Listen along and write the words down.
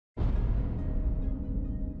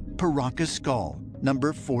Paracas skull,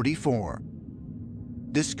 number 44.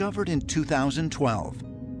 Discovered in 2012,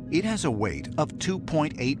 it has a weight of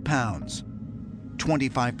 2.8 pounds,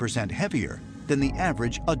 25% heavier than the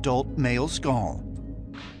average adult male skull.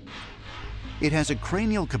 It has a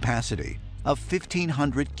cranial capacity of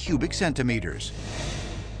 1,500 cubic centimeters,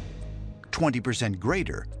 20%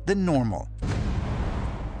 greater than normal.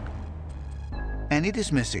 And it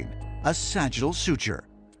is missing a sagittal suture,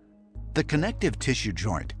 the connective tissue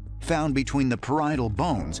joint found between the parietal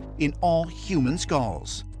bones in all human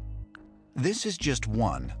skulls. This is just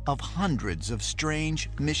one of hundreds of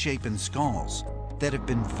strange, misshapen skulls that have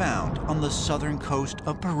been found on the southern coast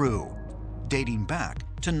of Peru, dating back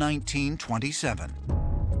to 1927.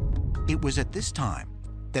 It was at this time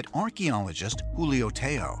that archaeologist Julio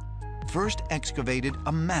Teo first excavated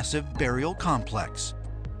a massive burial complex,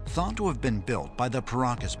 thought to have been built by the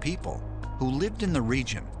Paracas people who lived in the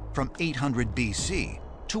region from 800 BC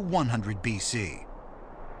to 100 BC.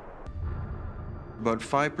 About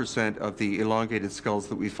 5% of the elongated skulls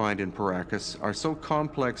that we find in Paracas are so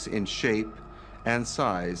complex in shape and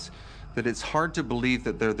size that it's hard to believe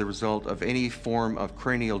that they're the result of any form of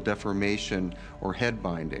cranial deformation or head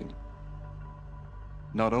binding.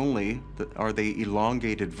 Not only are they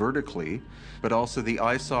elongated vertically, but also the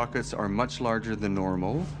eye sockets are much larger than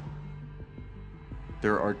normal.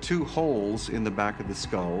 There are 2 holes in the back of the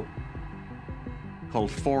skull, called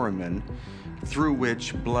foramen, through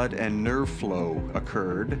which blood and nerve flow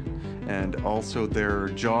occurred, and also their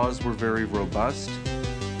jaws were very robust.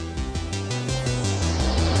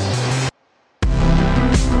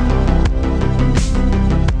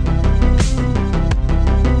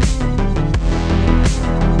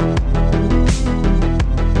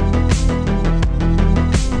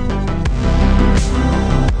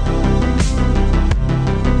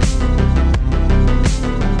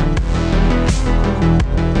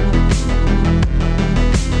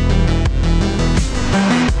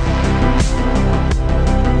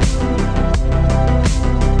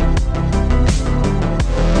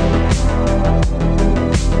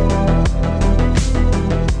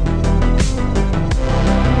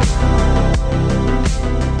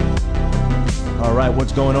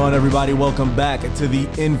 What's going on, everybody? Welcome back to the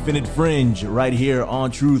Infinite Fringe right here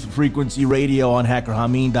on Truth Frequency Radio on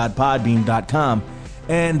hackerhameen.podbean.com,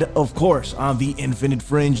 and of course on the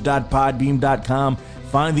infinitefringe.podbean.com.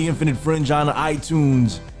 Find the Infinite Fringe on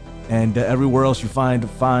iTunes and everywhere else you find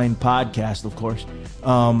fine podcast, of course.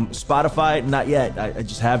 Spotify, not yet. I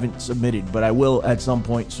just haven't submitted, but I will at some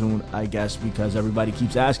point soon, I guess, because everybody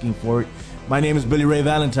keeps asking for it. My name is Billy Ray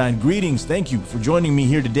Valentine. Greetings. Thank you for joining me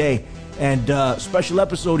here today. And special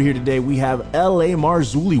episode here today, we have L.A.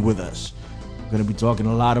 Marzulli with us. We're going to be talking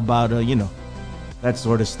a lot about, that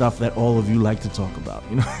sort of stuff that all of you like to talk about,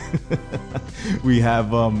 We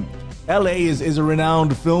have, L.A. is a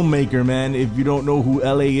renowned filmmaker, man. If you don't know who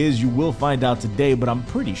L.A. is, you will find out today, but I'm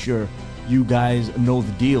pretty sure you guys know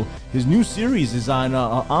the deal. His new series is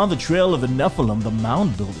on the trail of the Nephilim, the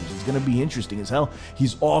Mound builders. It's going to be interesting as hell.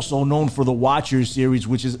 He's also known for the Watchers series,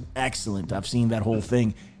 which is excellent. I've seen that whole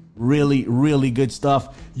thing. Really, really good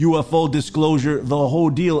stuff. UFO disclosure, the whole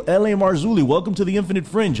deal. L.A. Marzulli, welcome to the Infinite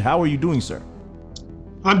Fringe. How are you doing, sir?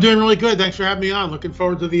 I'm doing really good. Thanks for having me on. Looking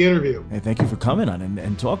forward to the interview. Hey, thank you for coming on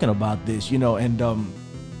and talking about this. And I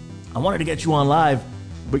wanted to get you on live,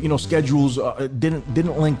 but schedules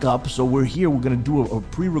didn't link up. So we're here. We're going to do a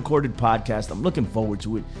pre-recorded podcast. I'm looking forward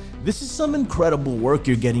to it. This is some incredible work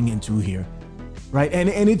you're getting into here. Right, and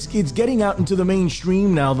it's getting out into the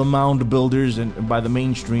mainstream now, the mound builders, and by the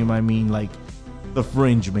mainstream I mean like the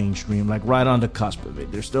fringe mainstream, like right on the cusp of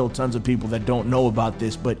it. There's still tons of people that don't know about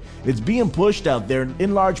this, but it's being pushed out there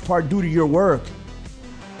in large part due to your work.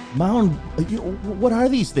 Mound, what are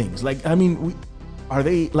these things? Like, I mean, are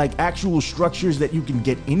they like actual structures that you can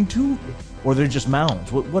get into, or they're just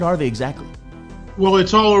mounds? What are they exactly? Well,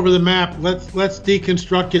 it's all over the map. Let's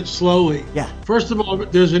deconstruct it slowly. Yeah. First of all,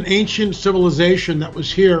 there's an ancient civilization that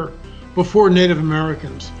was here before Native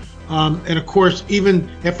Americans. And of course, even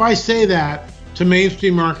if I say that to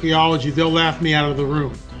mainstream archaeology, they'll laugh me out of the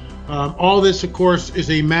room. All this, of course, is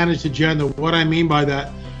a managed agenda. What I mean by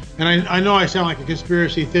that, and I know I sound like a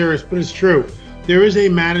conspiracy theorist, but it's true. There is a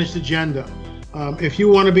managed agenda. If you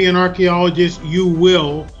want to be an archaeologist, you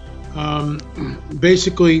will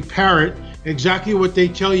basically parrot exactly what they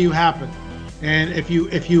tell you happened. And if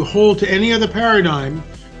you hold to any other paradigm,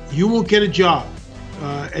 you won't get a job.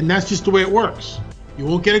 And that's just the way it works. You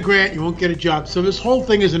won't get a grant, you won't get a job. So this whole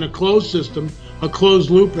thing is in a closed system, a closed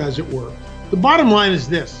loop, as it were. The bottom line is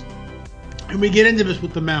this, and we get into this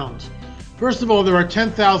with the mounds. First of all, there are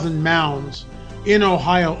 10,000 mounds in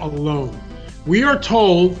Ohio alone. We are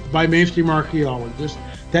told by mainstream archaeologists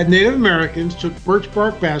that Native Americans took birch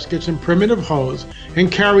bark baskets and primitive hoes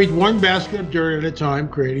and carried one basket of dirt at a time,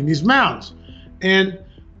 creating these mounds. And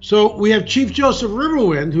so we have Chief Joseph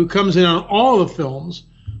Riverwind, who comes in on all the films,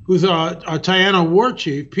 who's a Taino war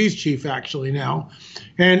chief, peace chief actually now.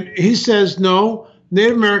 And he says, no,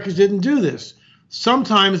 Native Americans didn't do this.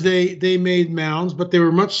 Sometimes they made mounds, but they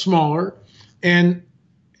were much smaller. And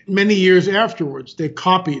many years afterwards, they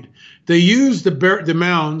copied. They used the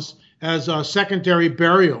mounds as secondary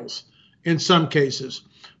burials in some cases.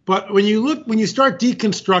 But when you start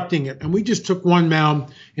deconstructing it, and we just took one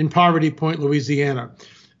mound in Poverty Point, Louisiana,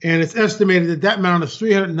 and it's estimated that mound is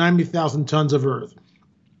 390,000 tons of earth.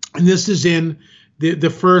 And this is in the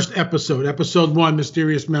first episode 1,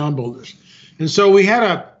 Mysterious Mound Builders. And so we had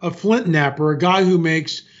a flint knapper, a guy who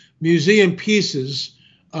makes museum pieces,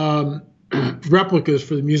 replicas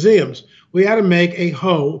for the museums. We had to make a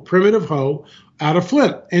hoe, primitive hoe, out of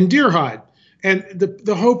flint and deer hide. And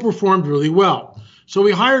the hoe performed really well. So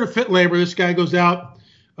we hired a fit laborer. This guy goes out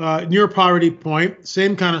near Poverty Point,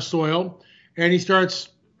 same kind of soil, and he starts,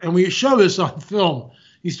 and we show this on film,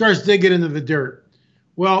 he starts digging into the dirt.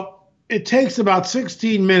 Well, it takes about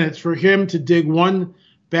 16 minutes for him to dig one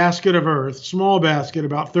basket of earth, small basket,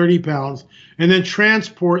 about 30 pounds, and then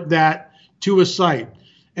transport that to a site.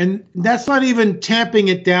 And that's not even tamping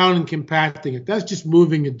it down and compacting it. That's just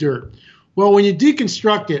moving the dirt. Well, when you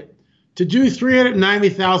deconstruct it, to do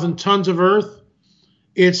 390,000 tons of earth,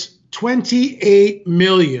 it's 28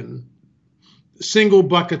 million single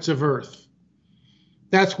buckets of earth.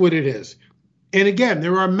 That's what it is. And again,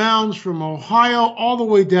 there are mounds from Ohio all the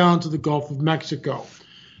way down to the Gulf of Mexico.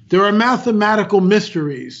 There are mathematical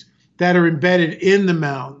mysteries that are embedded in the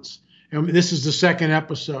mounds. And this is the second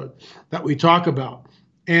episode that we talk about.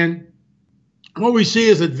 And what we see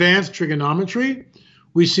is advanced trigonometry.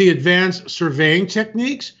 We see advanced surveying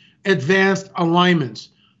techniques, advanced alignments.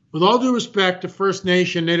 With all due respect to First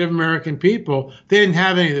Nation, Native American people, they didn't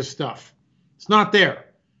have any of this stuff. It's not there.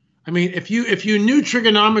 I mean, if you knew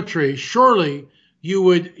trigonometry, surely you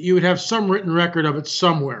would have some written record of it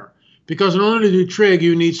somewhere. Because in order to do trig,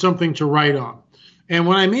 you need something to write on. And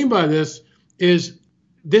what I mean by this is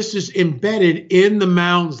embedded in the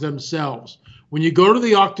mounds themselves. When you go to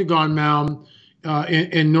the Octagon Mound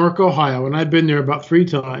in Newark, Ohio, and I've been there about 3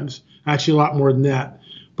 times, actually a lot more than that.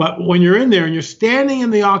 But when you're in there and you're standing in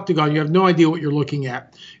the octagon, you have no idea what you're looking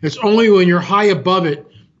at. It's only when you're high above it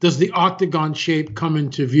does the octagon shape come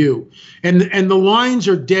into view. And the lines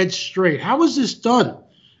are dead straight. How was this done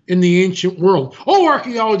in the ancient world? Oh,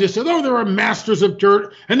 archaeologists said, oh, there are masters of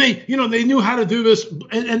dirt, and they knew how to do this,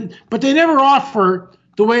 but they never offer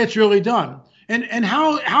the way it's really done. And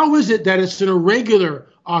how is it that it's an irregular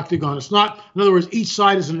octagon? It's not, in other words, each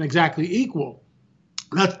side isn't exactly equal.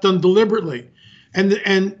 That's done deliberately.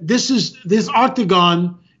 And this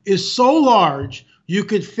octagon is so large you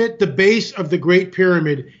could fit the base of the Great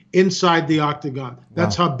Pyramid inside the octagon.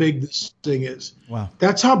 That's how big this thing is. Wow.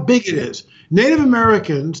 That's how big it is. Native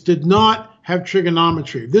Americans did not have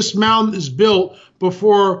trigonometry. This mound is built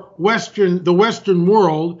before the Western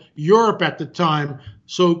world, Europe at the time,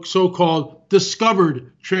 so-called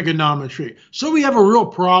discovered trigonometry. So we have a real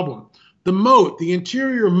problem. The moat, the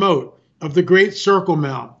interior moat of the Great Circle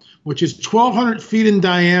Mound, which is 1,200 feet in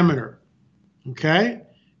diameter, okay,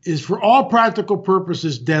 is for all practical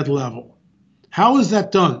purposes dead level. How is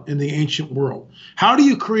that done in the ancient world? How do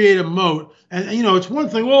you create a moat? And, it's one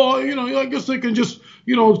thing, well, I guess they can just,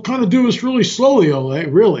 kind of do this really slowly,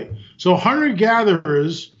 really. So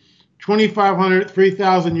hunter-gatherers 2,500,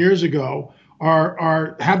 3,000 years ago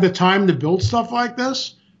have the time to build stuff like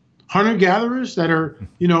this. Hunter-gatherers that are,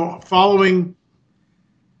 following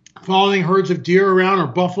herds of deer around or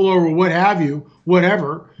buffalo or what have you,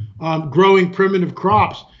 whatever, growing primitive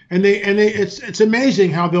crops. And it's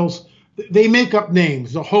amazing how they make up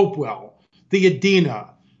names, the Hopewell, the Adena.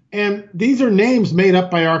 And these are names made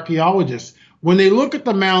up by archaeologists. When they look at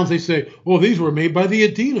the mounds, they say, well, these were made by the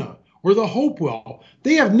Adena or the Hopewell.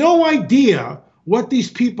 They have no idea what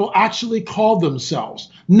these people actually called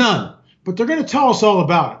themselves. None. But they're going to tell us all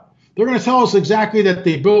about it. They're going to tell us exactly that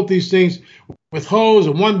they built these things with hoes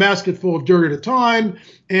and one basket full of dirt at a time.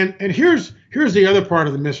 And here's the other part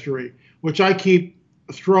of the mystery, which I keep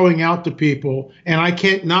throwing out to people, and I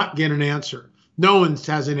can't not get an answer. No one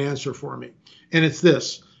has an answer for me. And it's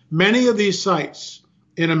this. Many of these sites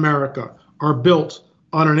in America are built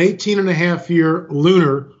on an 18-and-a-half-year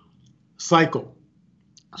lunar cycle.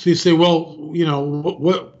 So you say, well,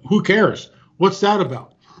 who cares? What's that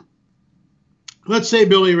about? Let's say,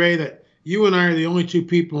 Billy Ray, that you and I are the only 2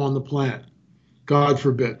 people on the planet. God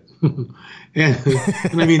forbid. and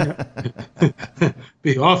I mean,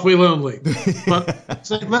 be awfully lonely. But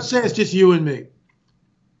let's say it's just you and me,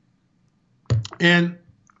 and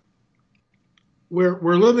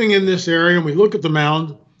we're living in this area, and we look at the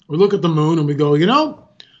mound, we look at the moon, and we go,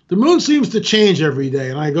 the moon seems to change every day.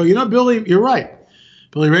 And I go, Billy, you're right,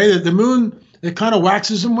 Billy Ray, that the moon, it kind of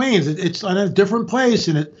waxes and wanes. It's on a different place,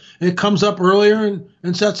 and it comes up earlier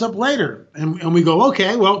and sets up later. And we go,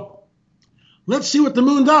 okay, well, let's see what the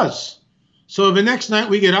moon does. So the next night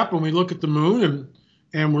we get up and we look at the moon,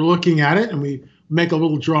 and we're looking at it, and we make a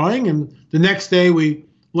little drawing. And the next day we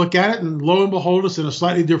look at it, and lo and behold, it's in a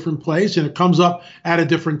slightly different place, and it comes up at a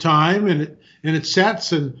different time, and it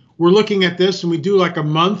sets. And we're looking at this, and we do like a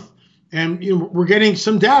month, and we're getting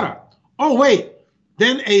some data. Oh, wait.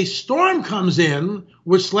 Then a storm comes in,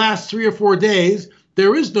 which lasts 3 or 4 days.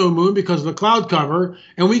 There is no moon because of the cloud cover,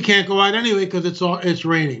 and we can't go out anyway because it's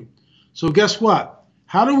raining. So guess what?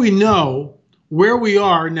 How do we know where we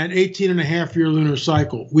are in that 18-and-a-half-year lunar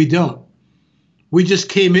cycle? We don't. We just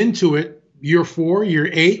came into it year 4, year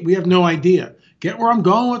 8. We have no idea. Get where I'm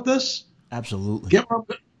going with this? Absolutely.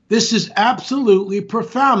 This is absolutely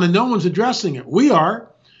profound, and no one's addressing it. We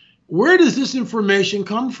are. Where does this information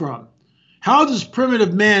come from? How does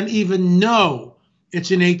primitive man even know it's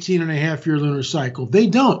an 18-and-a-half-year lunar cycle? They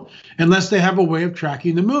don't, unless they have a way of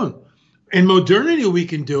tracking the moon. In modernity, we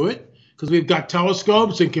can do it because we've got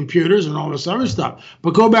telescopes and computers and all this other stuff.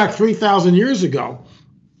 But go back 3,000 years ago,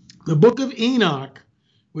 the Book of Enoch,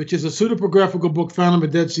 which is a pseudepigraphical book found in the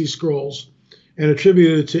Dead Sea Scrolls and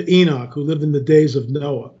attributed to Enoch, who lived in the days of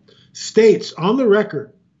Noah, states on the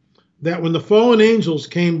record that when the fallen angels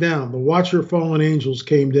came down, the watcher fallen angels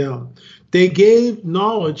came down, they gave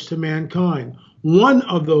knowledge to mankind. One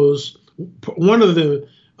of the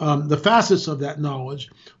facets of that knowledge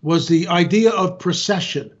was the idea of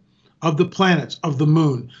precession of the planets, of the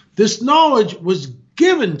moon. This knowledge was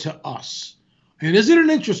given to us. And isn't it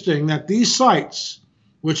interesting that these sites,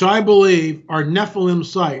 which I believe are Nephilim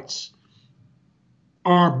sites,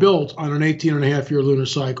 are built on an 18-and-a-half-year lunar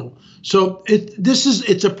cycle? So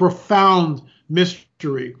it's a profound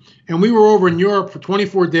mystery. And we were over in Europe for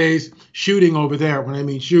 24 days shooting over there. When I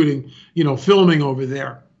mean shooting, filming over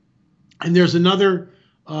there. And there's another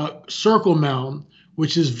circle mound,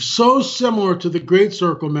 which is so similar to the Great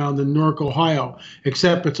Circle Mound in Newark, Ohio,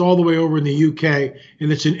 except it's all the way over in the UK,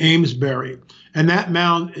 and it's in Amesbury. And that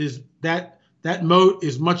mound that moat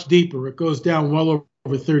is much deeper. It goes down well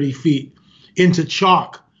over 30 feet into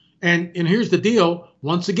chalk. And here's the deal.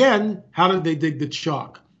 Once again, how did they dig the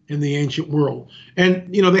chalk in the ancient world?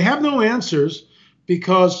 And, they have no answers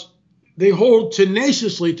because they hold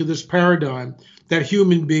tenaciously to this paradigm that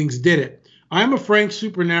human beings did it. I'm a frank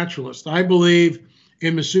supernaturalist. I believe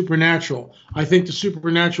in the supernatural. I think the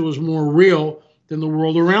supernatural is more real than the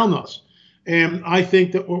world around us. And I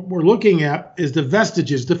think that what we're looking at is the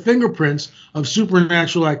vestiges, the fingerprints of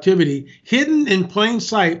supernatural activity hidden in plain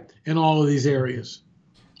sight in all of these areas.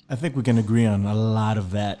 I think we can agree on a lot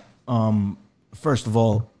of that. First of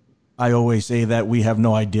all, I always say that we have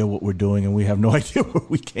no idea what we're doing and we have no idea where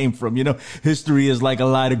we came from. History is like a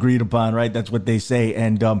lot agreed upon, right? That's what they say.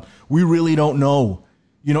 And we really don't know.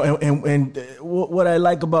 And what I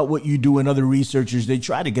like about what you do and other researchers, they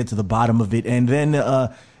try to get to the bottom of it. And then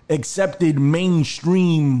accepted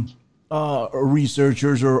mainstream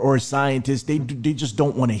researchers or scientists, they just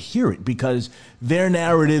don't want to hear it because their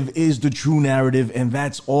narrative is the true narrative, and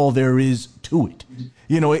that's all there is to it.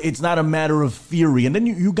 It's not a matter of theory. And then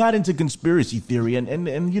you got into conspiracy theory,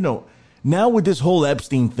 and now with this whole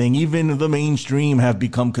Epstein thing, even the mainstream have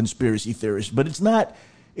become conspiracy theorists. But it's not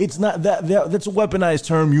that's a weaponized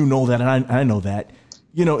term. That, and I know that.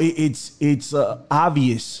 It's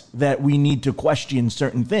obvious that we need to question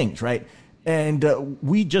certain things, right? And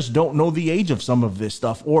we just don't know the age of some of this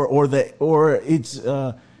stuff, or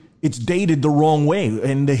it's dated the wrong way,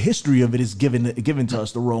 and the history of it is given to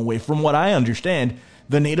us the wrong way. From what I understand,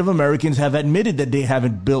 the Native Americans have admitted that they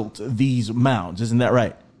haven't built these mounds. Isn't that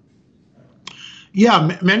right?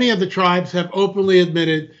 Yeah, many of the tribes have openly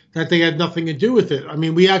admitted that they had nothing to do with it. I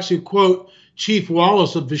mean, we actually quote Chief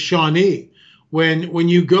Wallace of the Shawnee. When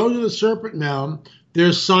you go to the Serpent Mound,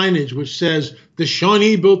 there's signage which says the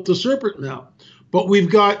Shawnee built the Serpent Mound. But we've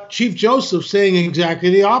got Chief Joseph saying exactly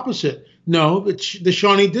the opposite. No, the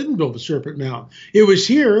Shawnee didn't build the Serpent Mound. It was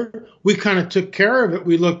here. We kind of took care of it.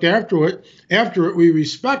 We looked after it. After it, we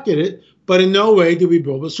respected it. But in no way did we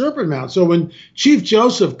build the Serpent Mound. So when Chief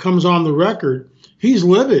Joseph comes on the record, he's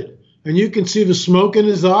livid. And you can see the smoke in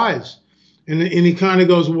his eyes. And he kind of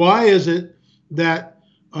goes, why is it that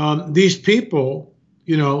these people,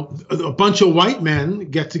 a bunch of white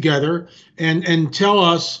men get together and tell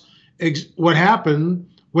us, what happened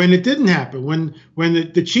when it didn't happen, when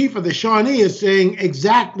the chief of the Shawnee is saying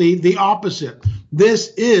exactly the opposite. This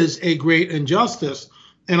is a great injustice,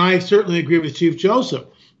 and I certainly agree with Chief Joseph.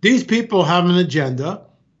 These people have an agenda,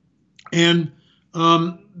 and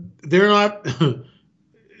they're not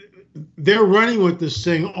they're running with this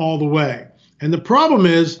thing all the way. And the problem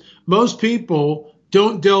is most people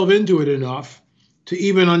don't delve into it enough to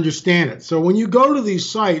even understand it. So when you go to these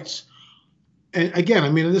sites, and again, I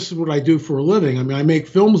mean, this is what I do for a living. I mean, I make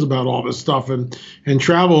films about all this stuff and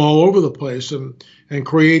travel all over the place and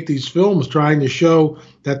create these films trying to show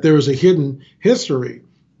that there is a hidden history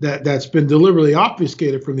that's been deliberately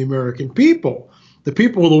obfuscated from the American people. The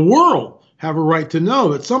people of the world have a right to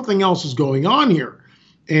know that something else is going on here.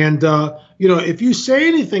 And, if you say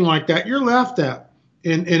anything like that, you're laughed at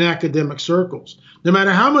in academic circles. No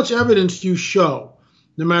matter how much evidence you show,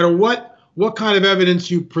 no matter what kind of evidence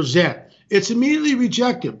you present, it's immediately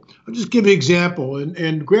rejected. I'll just give you an example.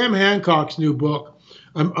 In Graham Hancock's new book,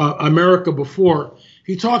 America Before,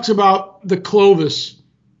 he talks about the Clovis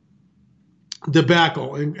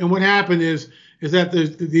debacle. And what happened is that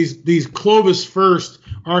these Clovis first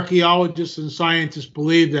archaeologists and scientists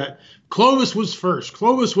believe that Clovis was first.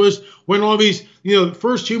 Clovis was when all these,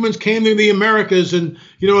 first humans came to the Americas, and,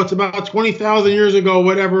 it's about 20,000 years ago,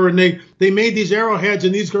 whatever, and they made these arrowheads,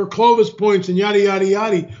 and these are Clovis points, and yada, yada,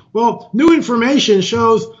 yada. Well, new information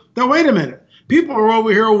shows that, wait a minute, people are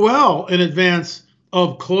over here well in advance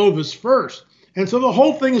of Clovis first. And so the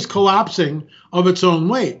whole thing is collapsing of its own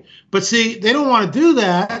weight. But see, they don't want to do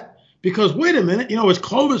that because, wait a minute, it's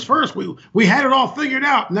Clovis first. We had it all figured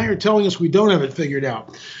out. Now you're telling us we don't have it figured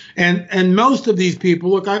out. And most of these people,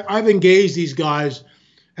 look, I've engaged these guys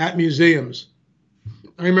at museums.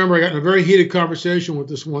 I remember I got in a very heated conversation with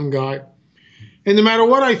this one guy. And no matter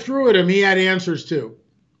what I threw at him, he had answers to.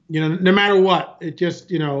 No matter what. It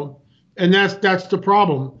just, and that's the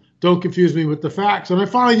problem. Don't confuse me with the facts. And I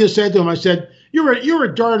finally just said to him, I said, you're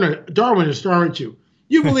a Darwinist, aren't you?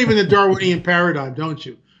 You believe in the Darwinian paradigm, don't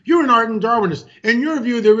you? You're an ardent Darwinist. In your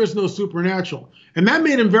view, there is no supernatural. And that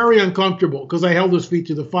made him very uncomfortable because I held his feet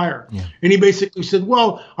to the fire. Yeah. And he basically said,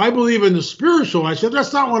 well, I believe in the spiritual. I said,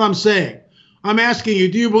 that's not what I'm saying. I'm asking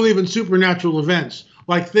you, do you believe in supernatural events,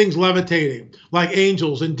 like things levitating, like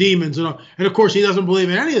angels and demons? And of course, he doesn't believe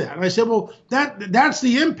in any of that. And I said, well, that's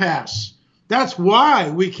the impasse. That's why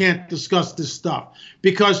we can't discuss this stuff,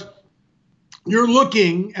 because you're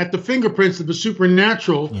looking at the fingerprints of the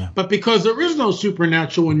supernatural, but because there is no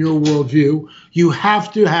supernatural in your worldview, you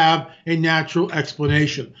have to have a natural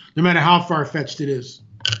explanation, no matter how far-fetched it is.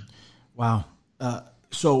 Wow.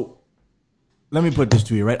 So let me put this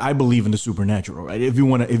to you, right? I believe in the supernatural, right? If you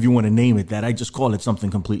want to name it that, I just call it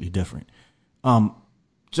something completely different.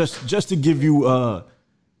 Just to give you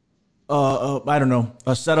I don't know,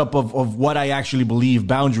 a setup of what I actually believe,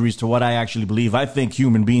 boundaries to what I actually believe. I think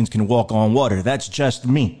human beings can walk on water. That's just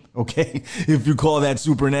me, okay? If you call that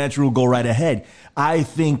supernatural, go right ahead. I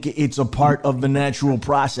think it's a part of the natural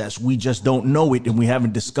process. We just don't know it, and we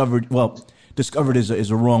haven't discovered, well, discovered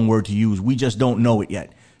is a wrong word to use. We just don't know it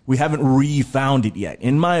yet. We haven't re-found it yet,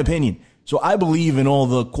 in my opinion. So I believe in all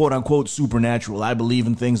the quote-unquote supernatural. I believe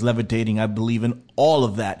in things levitating. I believe in all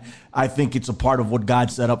of that. I think it's a part of what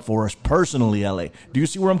God set up for us personally, L.A. Do you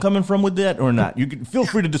see where I'm coming from with that or not? You can feel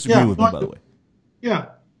free to disagree with me, by the way. Yeah.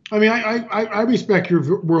 I mean, I respect your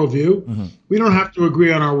worldview. Mm-hmm. We don't have to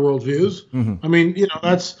agree on our worldviews. Mm-hmm. I mean,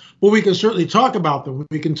 well, we can certainly talk about them.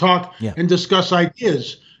 We can talk and discuss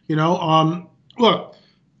ideas. Look,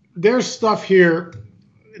 there's stuff here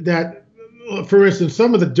that, for instance,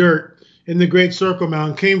 some of the dirt in the Great Circle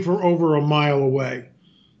Mound came from over a mile away.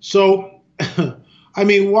 So, I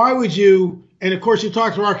mean, why would you, and of course you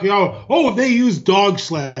talk to archaeologists, they use dog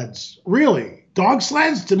sleds. Really? Dog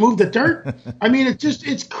sleds to move the dirt? I mean,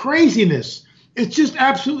 it's craziness. It's just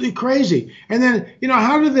absolutely crazy. And then,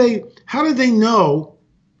 how do they know,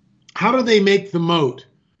 how do they make the moat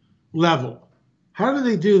level? How do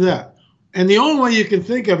they do that? And the only way you can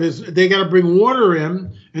think of is they got to bring water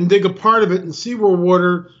in and dig a part of it and see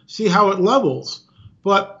how it levels.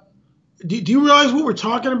 But do you realize what we're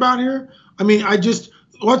talking about here? I mean,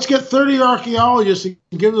 let's get 30 archaeologists and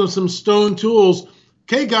give them some stone tools.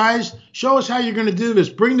 Okay, guys, show us how you're going to do this.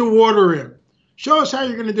 Bring the water in. Show us how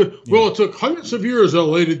you're going to do it. Yeah. Well, it took hundreds of years,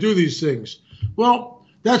 LA, to do these things. Well,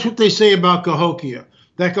 that's what they say about Cahokia.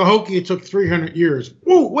 That Cahokia took 300 years.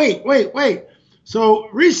 Oh, wait. So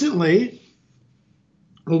recently,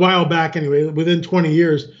 a while back anyway, within 20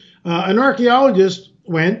 years, an archaeologist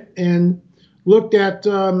went and looked at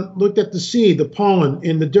the seed, the pollen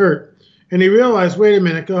in the dirt, and he realized, wait a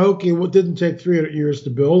minute, Cahokia didn't take 300 years to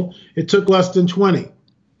build. It took less than 20.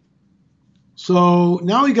 So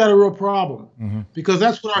now we got a real problem because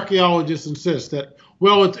that's what archaeologists insist that,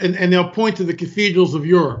 well, and they'll point to the cathedrals of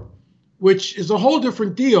Europe, which is a whole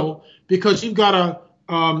different deal because you've got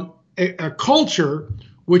a culture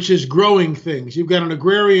which is growing things. You've got an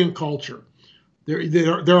agrarian culture.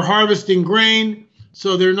 They're harvesting grain,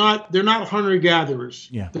 so they're not hunter gatherers.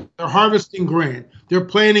 Yeah. They're harvesting grain. They're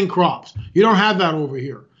planting crops. You don't have that over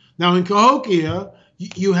here. Now in Cahokia,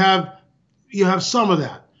 you have some of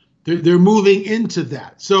that. They're moving into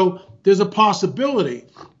that. So there's a possibility.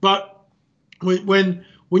 But when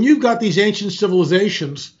you've got these ancient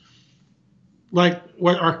civilizations, like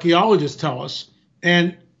what archaeologists tell us,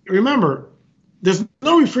 and remember, there's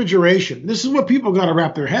no refrigeration. This is what people got to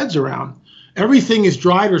wrap their heads around. Everything is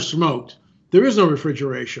dried or smoked. There is no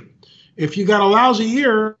refrigeration. If you got a lousy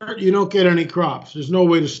year, you don't get any crops. There's no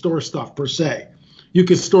way to store stuff per se. You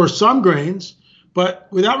can store some grains, but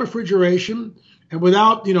without refrigeration and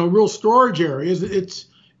without, real storage areas,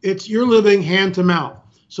 it's you're living hand to mouth.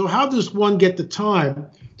 So how does one get the time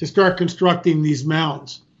to start constructing these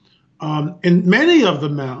mounds? And many of the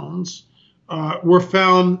mounds were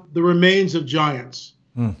found the remains of giants,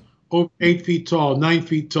 over 8 feet tall, 9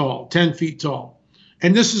 feet tall, 10 feet tall.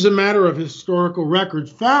 And this is a matter of historical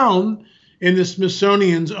records found in the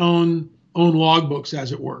Smithsonian's own logbooks,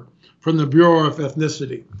 as it were, from the Bureau of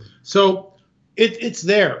Ethnicity. So it's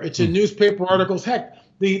there. It's in newspaper articles. Heck,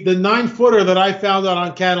 the 9-footer that I found out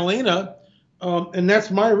on Catalina, and that's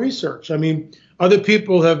my research. I mean, other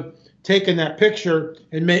people have taken that picture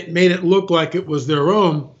and made it look like it was their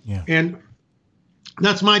own. Yeah. And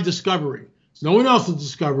that's my discovery. It's no one else's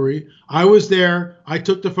discovery. I was there. I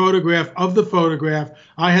took the photograph of the photograph.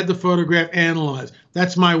 I had the photograph analyzed.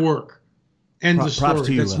 That's my work. End of story. Props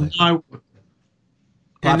to you, That's my work.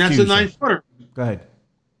 And that's a 9-footer. Go ahead.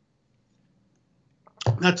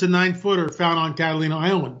 That's a 9-footer found on Catalina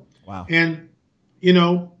Island. Wow. And,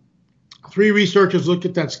 3 researchers looked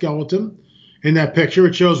at that skeleton in that picture.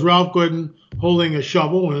 It shows Ralph Gooden holding a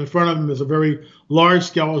shovel, and in front of him is a very large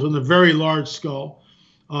skeleton, a very large skull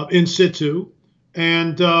in situ.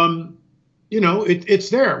 And, it's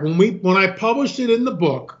there. When I published it in the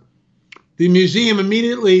book, the museum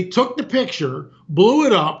immediately took the picture, blew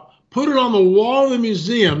it up, put it on the wall of the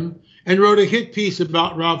museum, and wrote a hit piece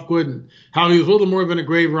about Ralph Gooden, how he was little more than a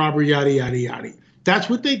grave robber, yada, yada, yada. That's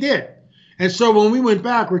what they did. And so when we went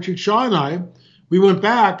back, Richard Shaw and I, we went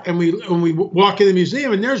back and we walk in the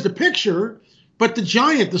museum, and there's the picture, but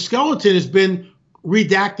the skeleton has been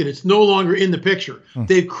redacted. It's no longer in the picture.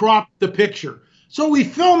 They've cropped the picture. So we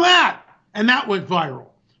filmed that, and that went viral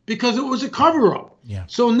because it was a cover-up. Yeah.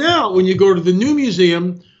 So now when you go to the new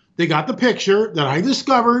museum, they got the picture that I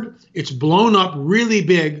discovered. It's blown up really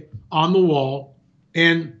big on the wall,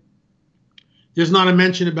 and there's not a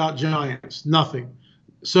mention about giants, nothing.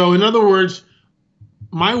 So in other words,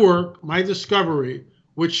 my work, my discovery,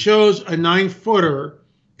 which shows a 9-footer,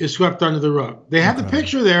 is swept under the rug. They have the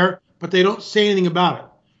picture there, but they don't say anything about it.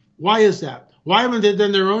 Why is that? Why haven't they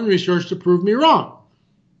done their own research to prove me wrong?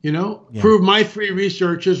 Prove my 3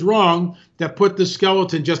 researchers wrong that put the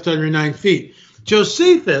skeleton just under 9 feet.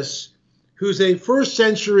 Josephus, who's a 1st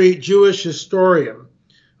century Jewish historian,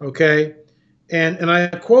 okay, and I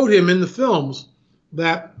quote him in the films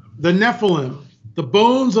that the Nephilim, the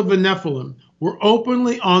bones of the Nephilim, were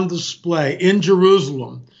openly on display in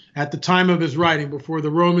Jerusalem at the time of his writing, before the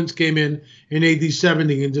Romans came in AD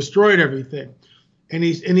 70 and destroyed everything. And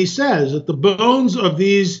he says that the bones of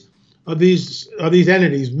these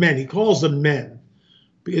entities, men, he calls them men,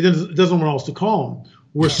 it doesn't know what else to call them,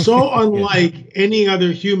 were so unlike any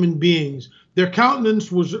other human beings. Their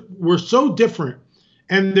countenance were so different,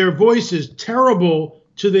 and their voices terrible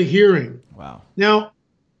to the hearing. Wow. Now,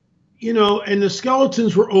 and the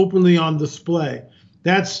skeletons were openly on display.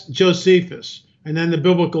 That's Josephus. And then the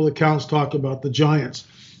biblical accounts talk about the giants.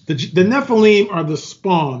 The Nephilim are the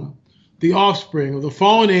spawn, the offspring of the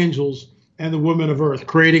fallen angels and the women of earth,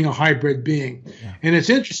 creating a hybrid being. Yeah. And it's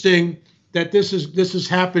interesting that this is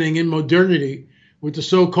happening in modernity with the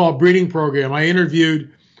so-called breeding program. I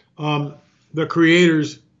interviewed the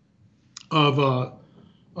creators of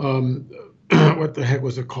what the heck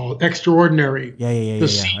was it called? Extraordinary. Yeah.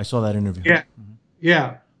 I saw that interview.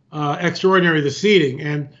 Yeah. Extraordinary, the seeding.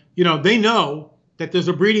 And, they know that there's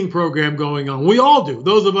a breeding program going on. We all do.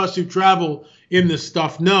 Those of us who travel in this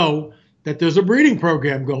stuff know that there's a breeding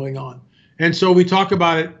program going on. And so we talk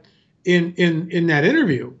about it in that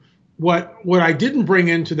interview. What I didn't bring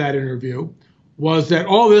into that interview was that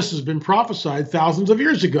all this has been prophesied thousands of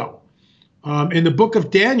years ago. In the book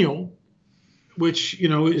of Daniel, which,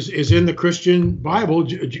 is in the Christian Bible,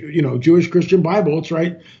 Jewish Christian Bible. It's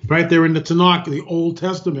right there in the Tanakh, the Old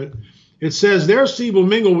Testament. It says, their seed will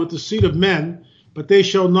mingle with the seed of men, but they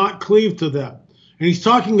shall not cleave to them. And he's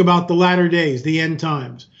talking about the latter days, the end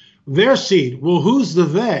times. Their seed, well, who's the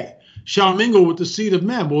they? Shall mingle with the seed of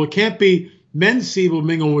men. Well, it can't be men's seed will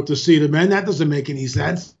mingle with the seed of men. That doesn't make any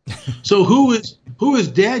sense. So who is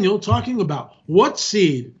Daniel talking about? What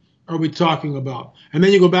seed are we talking about? And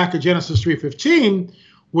then you go back to Genesis 3:15,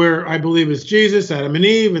 where I believe it's Jesus, Adam and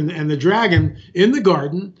Eve, and the dragon in the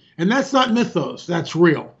garden. And that's not mythos. That's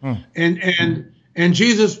real. And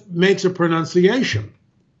Jesus makes a pronunciation.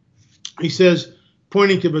 He says,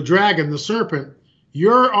 pointing to the dragon, the serpent,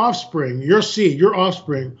 your offspring, your seed, your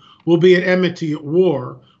offspring will be at enmity, at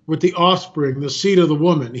war with the offspring, the seed of the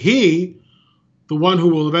woman. He, the one who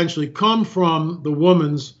will eventually come from the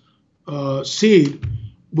woman's seed,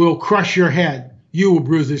 will crush your head. You will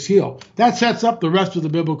bruise his heel. That sets up the rest of the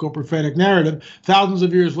biblical prophetic narrative. Thousands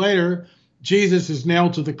of years later, Jesus is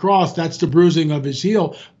nailed to the cross. That's the bruising of his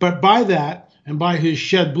heel. But by that, and by his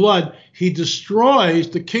shed blood, he destroys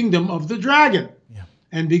the kingdom of the dragon.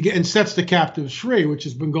 And sets the captives free, which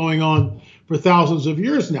has been going on for thousands of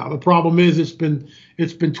years now. The problem is it's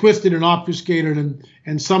been twisted and obfuscated,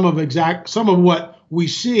 and some of what we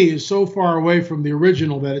see is so far away from the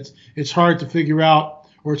original that it's hard to figure out,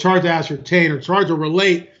 or it's hard to ascertain, or it's hard to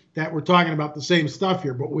relate that we're talking about the same stuff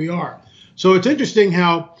here, but we are. So it's interesting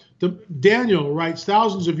how Daniel writes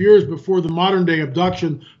thousands of years before the modern day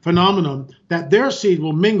abduction phenomenon that their seed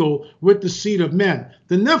will mingle with the seed of men.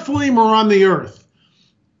 The Nephilim are on the earth.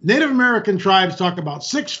 Native American tribes talk about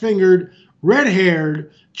six-fingered,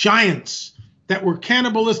 red-haired giants that were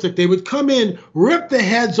cannibalistic. They would come in, rip the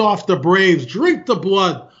heads off the braves, drink the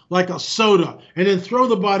blood like a soda, and then throw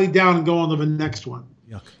the body down and go on to the next one.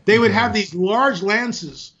 Yuck. They would have these large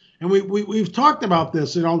lances, and we've talked about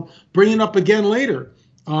this, and I'll bring it up again later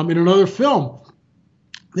in another film.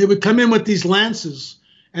 They would come in with these lances,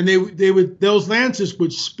 and those lances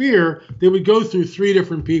would spear. They would go through 3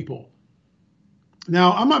 different people.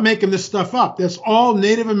 Now, I'm not making this stuff up. That's all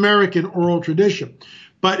Native American oral tradition.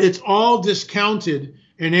 But it's all discounted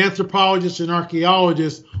in anthropologists and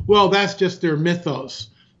archaeologists. Well, that's just their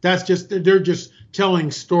mythos. They're just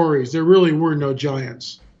telling stories. There really were no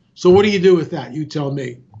giants. So what do you do with that? You tell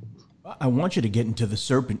me. I want you to get into the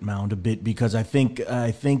serpent mound a bit, because I think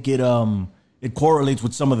it correlates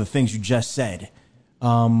with some of the things you just said.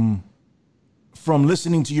 From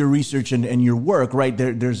listening to your research and your work, right,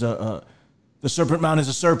 there's the serpent mound is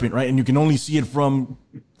a serpent, right? And you can only see it from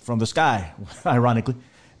the sky, ironically.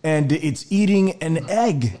 And it's eating an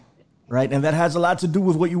egg, right? And that has a lot to do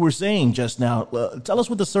with what you were saying just now. Tell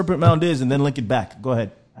us what the serpent mound is, and then link it back. Go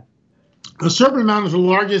ahead. The serpent mound is the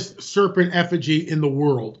largest serpent effigy in the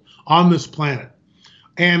world on this planet.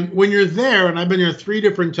 And when you're there, and I've been there 3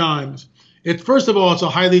 different times, first of all, it's a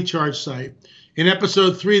highly charged site. In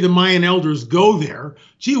episode 3, the Mayan elders go there.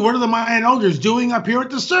 Gee, what are the Mayan elders doing up here at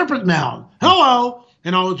the Serpent Mound? Hello!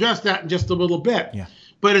 And I'll address that in just a little bit. Yeah.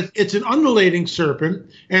 But it's an undulating serpent,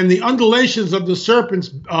 and the undulations of the serpent's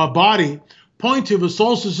body point to the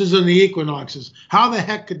solstices and the equinoxes. How the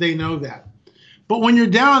heck could they know that? But when you're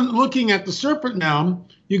down looking at the Serpent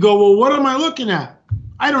Mound, you go, well, what am I looking at?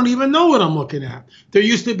 I don't even know what I'm looking at. There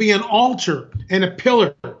used to be an altar and a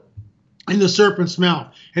pillar in the serpent's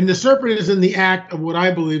mouth. And the serpent is in the act of what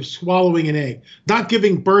I believe swallowing an egg, not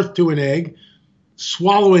giving birth to an egg,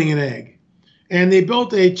 swallowing an egg. And they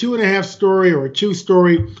built a 2.5-story or a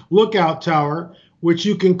 2-story lookout tower, which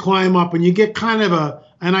you can climb up, and you get kind of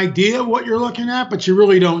an idea of what you're looking at, but you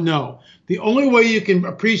really don't know. The only way you can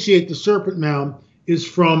appreciate the serpent mound is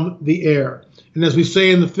from the air. And as we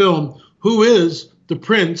say in the film, who is the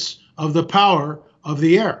prince of the power of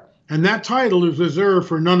the air? And that title is reserved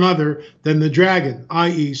for none other than the dragon,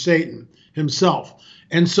 i.e. Satan himself.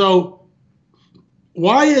 And so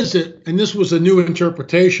why is it, and this was a new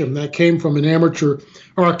interpretation that came from an amateur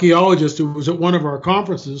archaeologist who was at one of our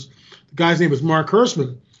conferences. The guy's name was Mark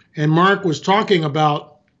Hersman. And Mark was talking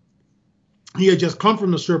about, he had just come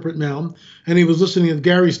from the Serpent Mound, and he was listening to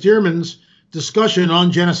Gary Stearman's discussion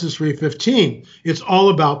on Genesis 3:15. It's all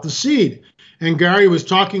about the seed. And Gary was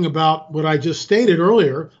talking about what I just stated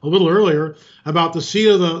earlier, a little earlier, about the seed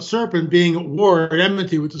of the serpent being at war, at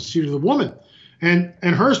enmity with the seed of the woman. And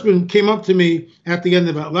Hersman came up to me at the end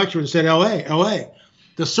of that lecture and said, LA,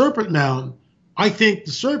 the serpent mound, I think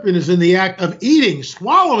the serpent is in the act of eating,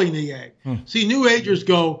 swallowing the egg. See, New Agers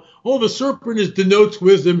go, oh, the serpent denotes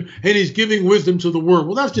wisdom, and he's giving wisdom to the world.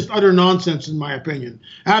 Well, that's just utter nonsense, in my opinion.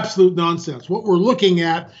 Absolute nonsense. What we're looking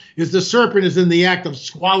at is the serpent is in the act of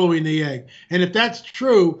swallowing the egg. And if that's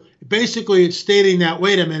true, basically it's stating that,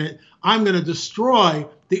 wait a minute, I'm going to destroy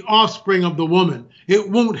the offspring of the woman. It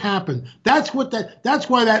won't happen. That's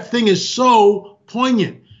why that thing is so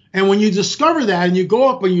poignant. And when you discover that and you go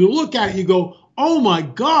up and you look at it, you go, oh my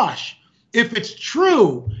gosh, if it's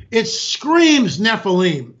true, it screams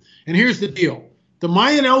Nephilim. And here's the deal. The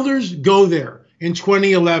Mayan elders go there in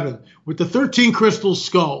 2011 with the 13 crystal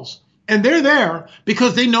skulls. And they're there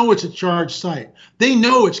because they know it's a charged site. They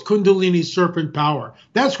know it's Kundalini serpent power.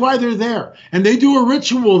 That's why they're there. And they do a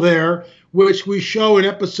ritual there, which we show in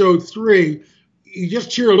episode 3. You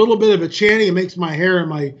just hear a little bit of a chanting. It makes my hair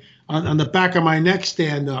on the back of my neck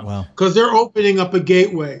stand up. Wow. Because they're opening up a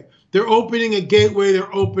gateway. They're opening a gateway.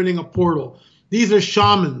 They're opening a portal. These are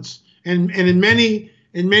shamans. And in many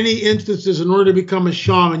instances, in order to become a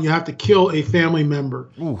shaman, you have to kill a family member.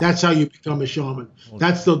 Ooh. That's how you become a shaman.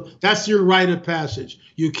 That's your rite of passage.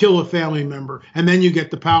 You kill a family member, and then you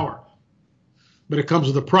get the power. But it comes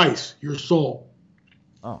with a price, your soul.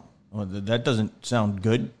 Oh, well, that doesn't sound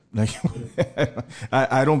good.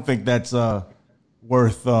 I don't think that's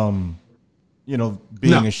worth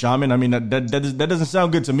being a shaman. I mean, that doesn't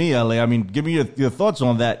sound good to me, LA. I mean, give me your thoughts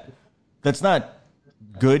on that. That's not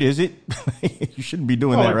good, is it? You shouldn't be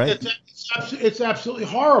doing that, right? It's absolutely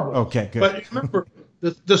horrible. Okay, good. But remember,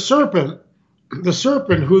 the serpent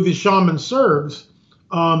who the shaman serves,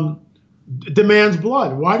 demands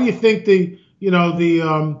blood. Why do you think the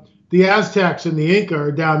Aztecs and the Inca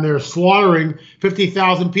are down there slaughtering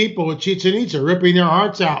 50,000 people at Chichen Itza, ripping their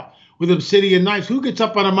hearts out with obsidian knives? Who gets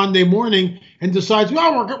up on a Monday morning and decides,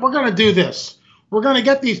 well, we're going to do this. We're going to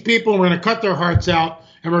get these people and we're going to cut their hearts out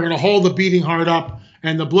and we're going to hold the beating heart up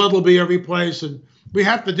and the blood will be every place, and we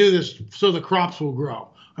have to do this so the crops will grow.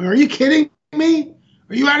 Are you kidding me?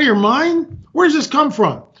 Are you out of your mind? Where does this come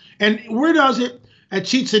from? And where does it at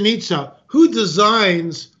Chichen Itza? Who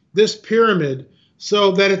designs this pyramid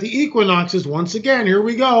so that at the equinoxes, once again, here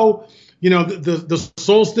we go, the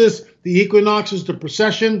solstice, the equinoxes, the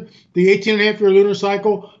precession, the 18.5-year lunar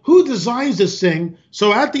cycle, who designs this thing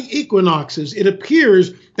so at the equinoxes it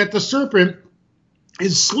appears that the serpent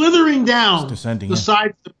is slithering down the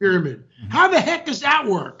sides of the pyramid? Mm-hmm. How the heck does that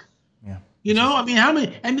work? Yeah. I mean, how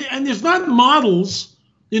many, and there's not models,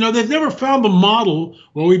 they've never found the model.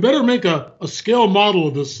 Well, we better make a scale model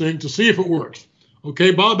of this thing to see if it works. Okay,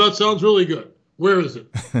 Bob, that sounds really good. Where is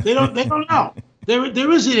it? They don't know.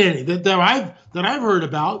 There isn't any that I've heard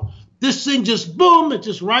about. This thing just, boom, it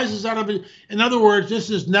just rises out of it. In other words, this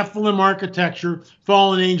is Nephilim architecture,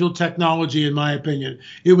 fallen angel technology, in my opinion.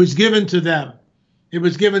 It was given to them.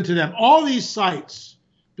 All these sites,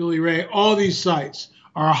 Billy Ray, all these sites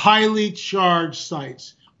are highly charged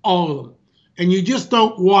sites, all of them. And you just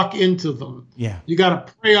don't walk into them. Yeah. You got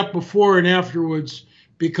to pray up before and afterwards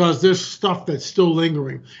because there's stuff that's still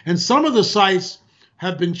lingering. And some of the sites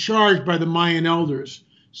have been charged by the Mayan elders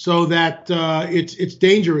so that it's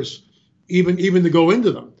dangerous even to go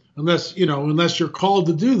into them unless you're called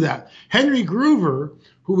to do that. Henry Groover,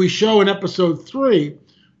 who we show in episode 3,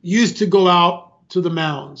 used to go out to the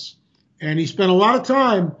mounds, and he spent a lot of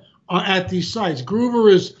time at these sites.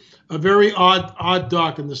 Groover is a very odd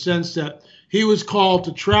duck in the sense that he was called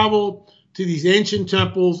to travel to these ancient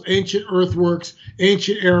temples, ancient earthworks,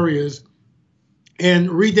 ancient areas,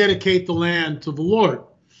 and rededicate the land to the Lord.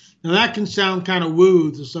 Now that can sound kind of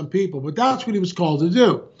woo to some people, but that's what he was called to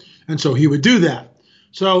do. And so he would do that.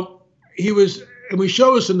 So he was, and we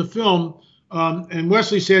show this in the film, and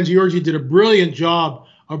Wesley Sangiorgi did a brilliant job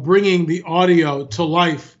of bringing the audio to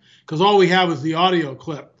life, because all we have is the audio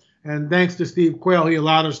clip. And thanks to Steve Quayle, he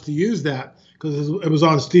allowed us to use that because it was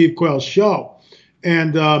on Steve Quayle's show.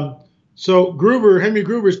 And so Henry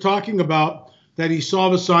Groover is talking about that he saw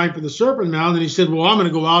the sign for the Serpent Mound, and he said, well, I'm going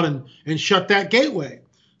to go out and shut that gateway.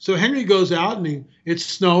 So Henry goes out, and it's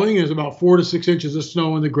snowing. There's about 4 to 6 inches of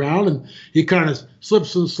snow on the ground, and he kind of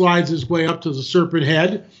slips and slides his way up to the serpent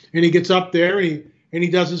head, and he gets up there, and he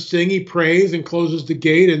does his thing. He prays and closes the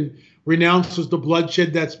gate and renounces the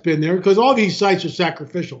bloodshed that's been there, because all these sites are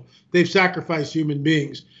sacrificial. They've sacrificed human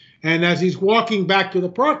beings. And as he's walking back to the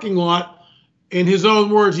parking lot, in his own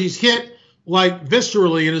words, he's hit like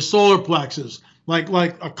viscerally in his solar plexus, like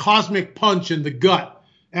a cosmic punch in the gut,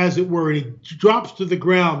 as it were. And he drops to the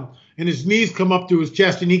ground, and his knees come up to his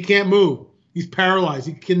chest, and he can't move. He's paralyzed.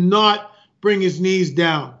 He cannot bring his knees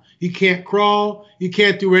down. He can't crawl. He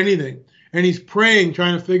can't do anything. And he's praying,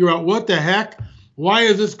 trying to figure out what the heck, why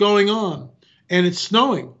is this going on? And it's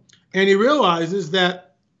snowing. And he realizes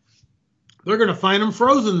that they're going to find him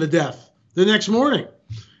frozen to death the next morning.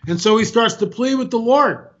 And so he starts to plead with the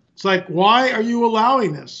Lord. It's like, why are you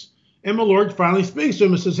allowing this? And the Lord finally speaks to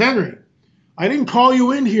him and says, Henry, I didn't call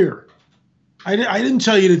you in here. I didn't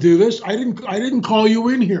tell you to do this. I didn't call you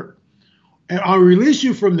in here. and I'll release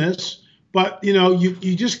you from this, but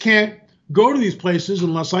you just can't go to these places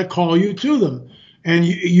unless I call you to them. And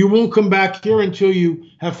you won't come back here until you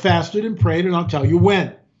have fasted and prayed, and I'll tell you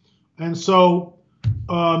when. And so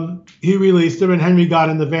he released him, and Henry got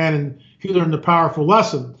in the van, and he learned a powerful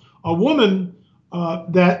lesson. A woman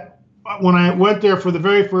that when I went there for the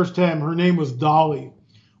very first time, her name was Dolly,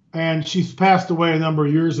 and she's passed away a number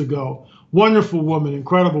of years ago. Wonderful woman,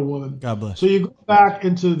 incredible woman. God bless. So you go back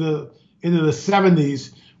into the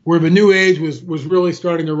 70s, where the New Age was really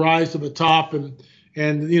starting to rise to the top, and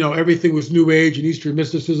everything was New Age and Eastern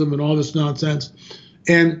mysticism and all this nonsense.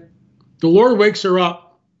 And the Lord wakes her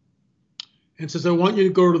up and says, I want you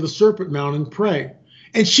to go to the Serpent Mound and pray.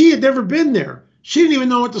 And she had never been there. She didn't even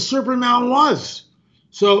know what the Serpent Mound was.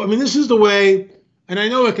 So, I mean, this is the way, and I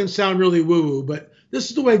know it can sound really woo-woo, but this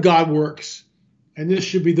is the way God works. And this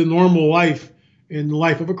should be the normal life in the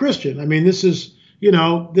life of a Christian. I mean, this is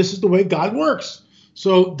the way God works.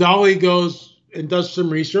 So Dolly goes and does some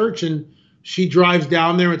research, and she drives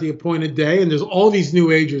down there at the appointed day, and there's all these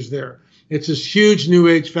New Agers there. It's this huge New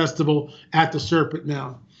Age festival at the Serpent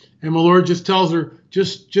Mound. And the Lord just tells her,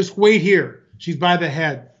 just wait here. She's by the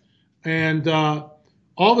head. And all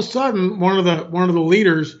of a sudden, one of the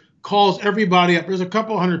leaders calls everybody up. There's a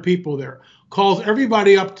couple hundred people there. Calls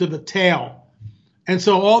everybody up to the tail. And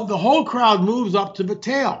so the whole crowd moves up to the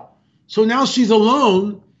tail. So now she's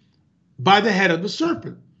alone by the head of the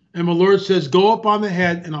serpent. And the Lord says, go up on the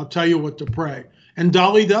head and I'll tell you what to pray. And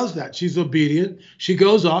Dolly does that. She's obedient. She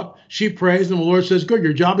goes up, she prays, and the Lord says, good,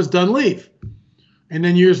 your job is done, leave. And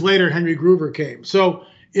then years later, Henry Groover came. So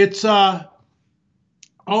it's all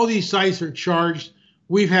these sites are charged.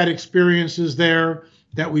 We've had experiences there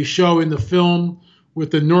that we show in the film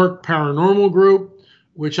with the Newark Paranormal Group,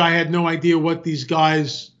 which I had no idea what these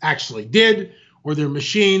guys actually did or their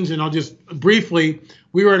machines. And I'll just briefly,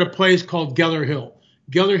 we were at a place called Geller Hill.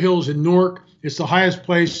 Geller Hill is in Newark. It's the highest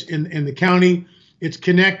place in the county. It's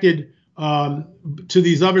connected to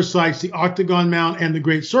these other sites, the Octagon Mound and the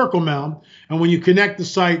Great Circle Mound. And when you connect the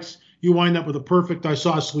sites, you wind up with a perfect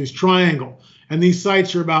isosceles triangle. And these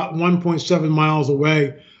sites are about 1.7 miles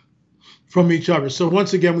away from each other. So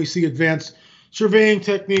once again, we see advanced surveying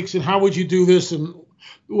techniques and how would you do this and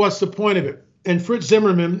what's the point of it? And Fritz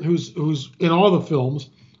Zimmerman, who's in all the films,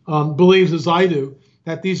 believes, as I do,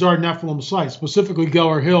 that these are Nephilim sites. Specifically,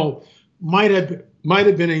 Geller Hill might have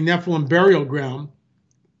been a Nephilim burial ground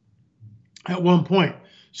at one point.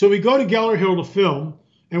 So we go to Geller Hill to film,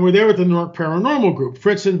 and we're there with the Newark Paranormal Group.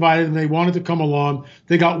 Fritz invited them. They wanted to come along.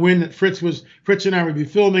 They got wind that Fritz and I would be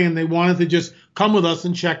filming, and they wanted to just come with us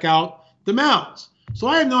and check out the mounds. So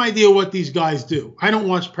I have no idea what these guys do. I don't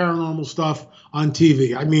watch paranormal stuff on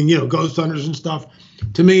TV. I mean, ghost hunters and stuff.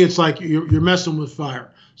 To me, it's like you're messing with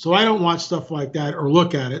fire. So I don't watch stuff like that or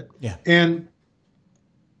look at it. Yeah. And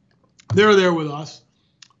they're there with us,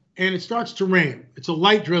 and it starts to rain. It's a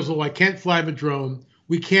light drizzle. I can't fly the drone.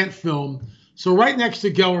 We can't film. So right next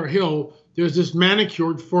to Geller Hill, there's this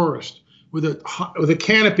manicured forest with a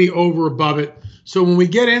canopy over above it. So when we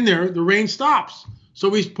get in there, the rain stops. So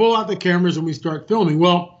we pull out the cameras and we start filming.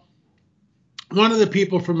 Well, one of the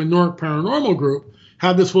people from the Newark Paranormal Group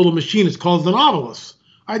had this little machine. It's called the Nautilus.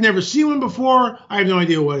 I'd never seen one before. I have no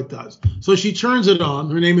idea what it does. So she turns it on.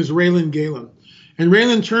 Her name is Raylan Galen. And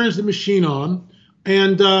Raylan turns the machine on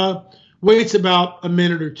and waits about a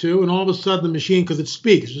minute or two. And all of a sudden the machine, because it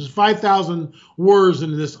speaks, there's 5,000 words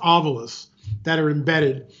into this ovilus that are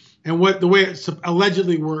embedded. And the way it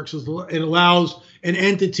allegedly works is it allows an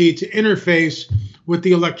entity to interface with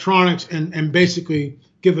the electronics and basically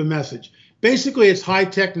give a message. Basically, it's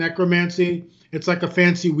high-tech necromancy. It's like a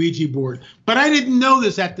fancy Ouija board. But I didn't know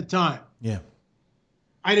this at the time. Yeah.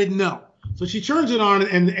 I didn't know. So she turns it on,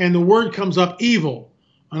 and the word comes up, evil.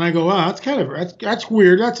 And I go, wow, that's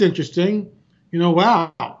weird. That's interesting.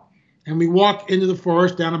 Wow. And we walk into the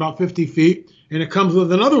forest down about 50 feet, and it comes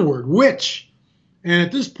with another word, witch. And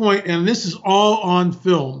at this point, and this is all on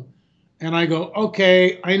film, and I go,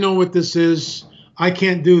 okay, I know what this is. I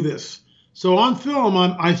can't do this. So on film,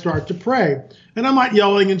 I start to pray. And I'm not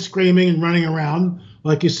yelling and screaming and running around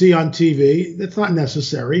like you see on TV. That's not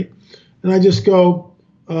necessary. And I just go,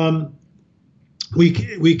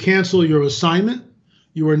 we cancel your assignment.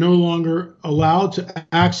 You are no longer allowed to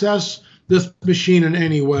access this machine in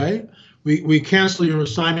any way. We cancel your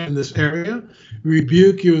assignment in this area. We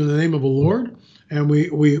rebuke you in the name of the Lord. And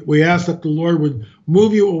we ask that the Lord would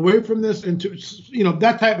move you away from this into,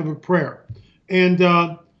 that type of a prayer.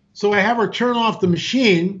 And so I have her turn off the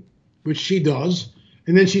machine, which she does,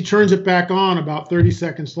 and then she turns it back on about 30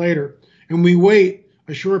 seconds later. And we wait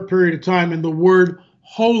a short period of time, and the word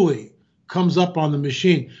holy comes up on the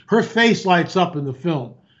machine. Her face lights up in the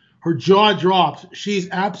film. Her jaw drops. She's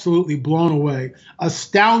absolutely blown away,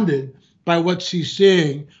 astounded by what she's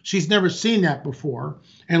seeing. She's never seen that before.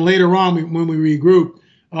 And later on, when we regrouped,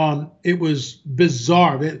 it was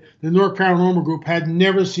bizarre. The Newark Paranormal Group had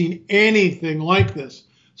never seen anything like this.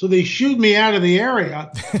 So they shooed me out of the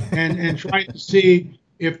area and tried to see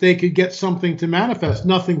if they could get something to manifest.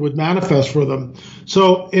 Nothing would manifest for them.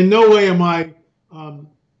 So in no way am I,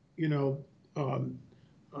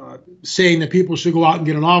 saying that people should go out and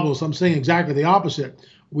get an novelist. I'm saying exactly the opposite.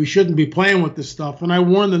 We shouldn't be playing with this stuff. And I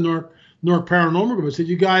warned the Newark Paranormal Group. I said,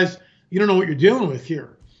 you guys, you don't know what you're dealing with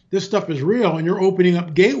here. This stuff is real, and you're opening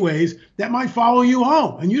up gateways that might follow you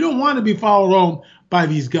home. And you don't want to be followed home by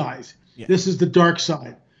these guys. Yeah. This is the dark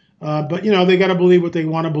side. But, they got to believe what they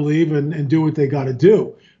want to believe and do what they got to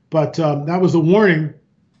do. But that was the warning.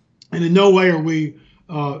 And in no way are we,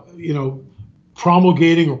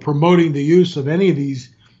 promulgating or promoting the use of any of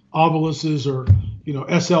these obelisks or,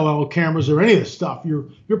 SLL cameras or any of this stuff.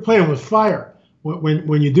 You're playing with fire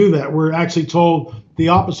when you do that. We're actually told the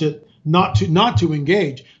opposite, not to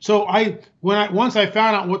engage. So once I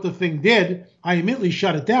found out what the thing did, I immediately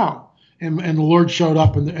shut it down. And the Lord showed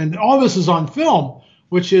up, and all this is on film,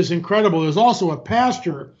 which is incredible. There's also a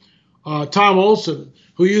pastor, Tom Olson,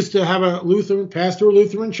 who used to have a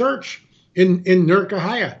Lutheran church in Newark,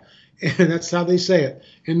 Ohio. And that's how they say it,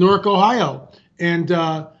 in Newark, Ohio. And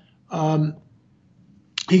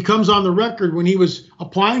he comes on the record when he was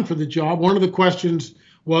applying for the job. One of the questions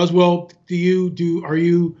was, well, do you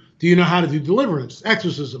know how to do deliverance,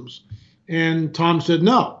 exorcisms? And Tom said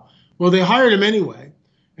no. Well, they hired him anyway.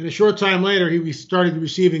 And a short time later, he started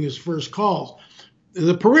receiving his first calls.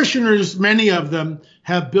 The parishioners, many of them,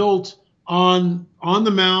 have built on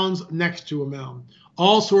the mounds, next to a mound.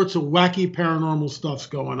 All sorts of wacky paranormal stuff's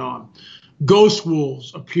going on. Ghost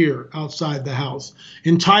wolves appear outside the house.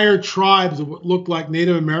 Entire tribes of what look like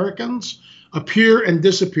Native Americans appear and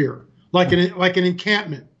disappear, like an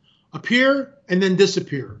encampment. Appear and then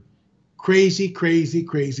disappear. Crazy, crazy,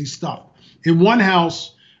 crazy stuff. In one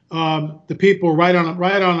house, the people were right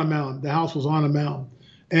on a mound. The house was on a mound.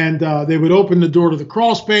 And they would open the door to the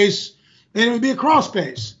crawl space, and it would be a crawl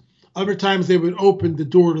space. Other times they would open the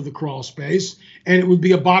door to the crawl space, and it would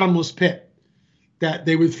be a bottomless pit that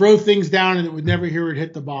they would throw things down and it would never hear it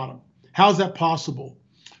hit the bottom. How's that possible?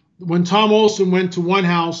 When Tom Olson went to one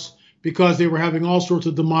house because they were having all sorts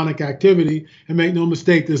of demonic activity, and make no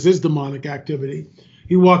mistake, this is demonic activity,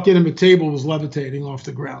 he walked in and the table was levitating off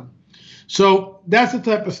the ground. So that's the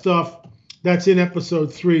type of stuff that's in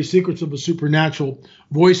episode 3, Secrets of the Supernatural,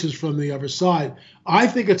 Voices from the Other Side. I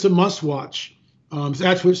think it's a must-watch.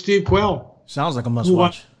 That's what Steve Quayle. Sounds like a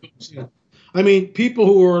must-watch. I mean, people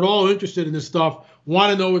who are at all interested in this stuff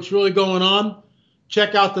want to know what's really going on.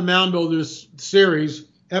 Check out the Mound Builders series.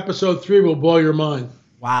 Episode 3 will blow your mind.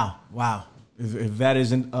 Wow. If that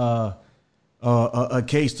isn't a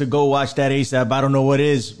case to go watch that ASAP, I don't know what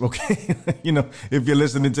is. Okay, if you're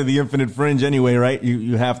listening to the Infinite Fringe anyway, right?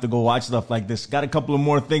 You have to go watch stuff like this. Got a couple of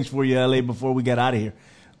more things for you, LA, before we get out of here.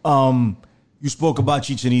 You spoke about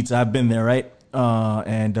Chichen Itza. I've been there, right?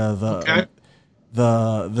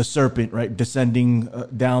 The serpent, right, descending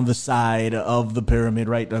down the side of the pyramid,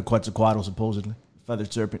 right? Quetzalcoatl, supposedly,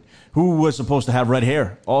 feathered serpent, who was supposed to have red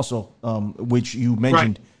hair, also, which you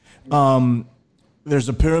mentioned. Right. There's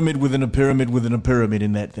a pyramid within a pyramid within a pyramid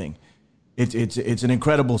in that thing. It's an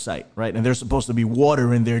incredible sight, right? And there's supposed to be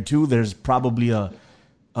water in there too. There's probably a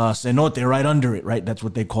cenote right under it, right? That's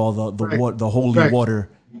what they call the holy water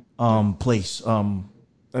place.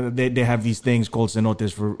 They have these things called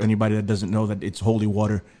cenotes, for anybody that doesn't know, that it's holy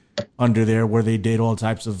water under there where they did all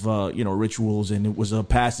types of rituals, and it was a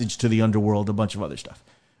passage to the underworld, a bunch of other stuff.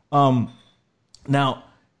 Now,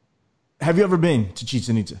 have you ever been to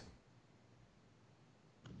Chichen Itza?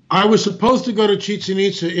 I was supposed to go to Chichen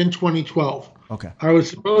Itza in 2012. Okay. I was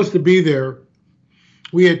supposed to be there.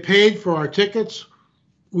 We had paid for our tickets.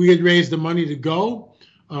 We had raised the money to go.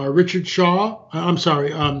 Russ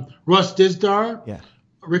Dizdar, yeah,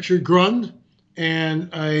 Richard Grund, and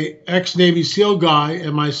a ex-Navy SEAL guy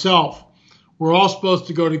and myself were all supposed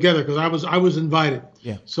to go together because I was invited.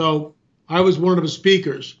 Yeah. So I was one of the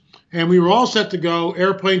speakers, and we were all set to go.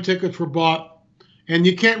 Airplane tickets were bought, and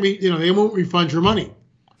you can't they won't refund your money.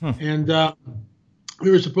 And we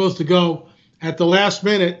were supposed to go. At the last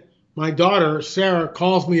minute, my daughter, Sarah,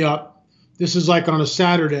 calls me up. This is like on a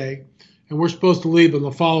Saturday, and we're supposed to leave on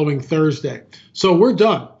the following Thursday. So we're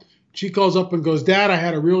done. She calls up and goes, Dad, I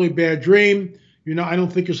had a really bad dream. I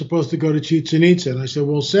don't think you're supposed to go to Chichen Itza. And I said,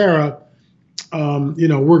 well, Sarah,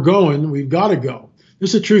 we're going. We've got to go.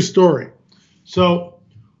 This is a true story. So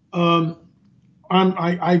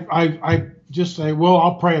I just say, well,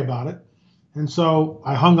 I'll pray about it. And so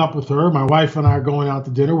I hung up with her. My wife and I are going out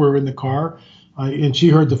to dinner. We're in the car, and she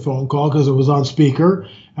heard the phone call because it was on speaker.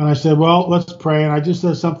 And I said, well, let's pray. And I just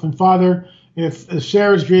said something, Father, if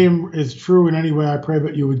Sarah's dream is true in any way, I pray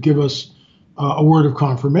that you would give us a word of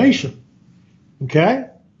confirmation. Okay?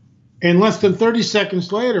 And less than 30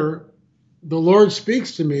 seconds later, the Lord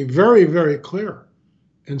speaks to me very, very clear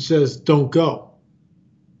and says, don't go.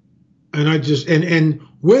 And I just, and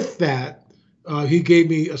with that, he gave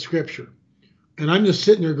me a scripture. And I'm just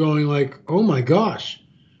sitting there going like, oh my gosh,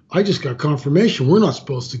 I just got confirmation. We're not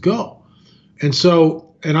supposed to go. And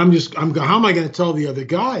so, and how am I going to tell the other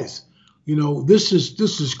guys? You know, this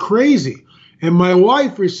is crazy. And my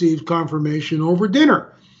wife received confirmation over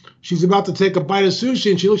dinner. She's about to take a bite of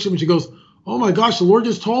sushi and she looks at me and she goes, oh my gosh, the Lord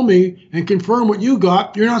just told me and confirmed what you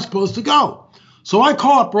got. You're not supposed to go. So I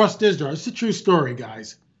call up Russ Dizdar. It's a true story,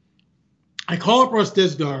 guys. I call up Russ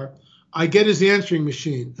Dizdar. I get his answering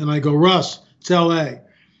machine and I go, Russ, it's LA.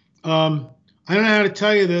 I don't know how to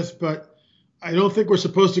tell you this, but I don't think we're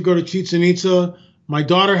supposed to go to Chichen Itza. My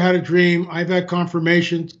daughter had a dream. I've had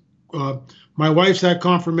confirmation. My wife's had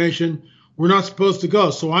confirmation. We're not supposed to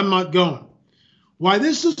go, so I'm not going. Why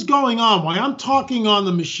this is going on, why I'm talking on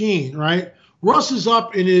the machine, right? Russ is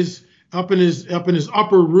up in his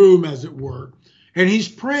upper room, as it were, and he's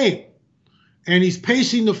praying, and he's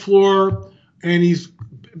pacing the floor, and he's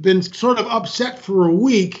been sort of upset for a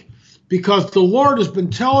week because the Lord has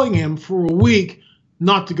been telling him for a week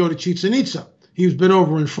not to go to Chichen Itza. He's been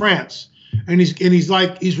over in France, and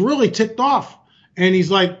he's really ticked off, and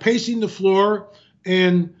he's like pacing the floor,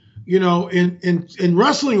 and you know, in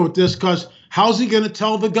wrestling with this because. How's he going to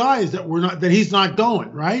tell the guys that he's not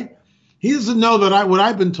going, right? He doesn't know what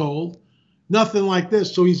I've been told, nothing like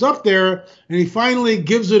this. So he's up there and he finally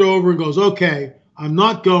gives it over and goes, okay, I'm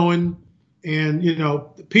not going. And, you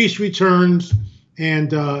know, the peace returns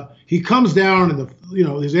and he comes down and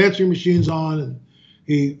his answering machine's on and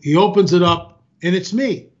he opens it up and it's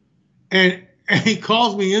me. And he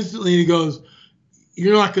calls me instantly and he goes,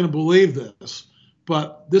 you're not going to believe this,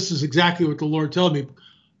 but this is exactly what the Lord told me.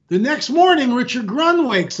 The next morning, Richard Grunn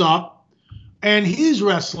wakes up and he's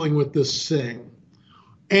wrestling with this thing.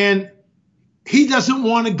 And he doesn't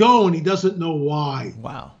want to go and he doesn't know why.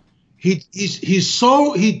 Wow. He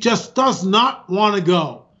just does not want to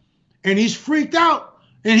go. And he's freaked out.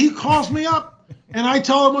 And he calls me up and I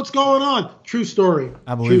tell him what's going on. True story.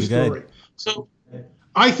 I believe True story. So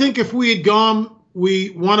I think if we had gone,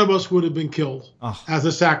 one of us would have been killed as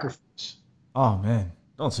a sacrifice. Oh man.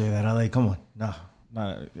 Don't say that, LA. Come on. No.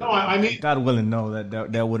 No, I mean, God willing, no,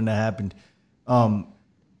 that wouldn't have happened.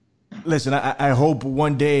 Listen, I hope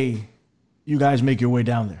one day you guys make your way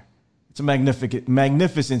down there. It's a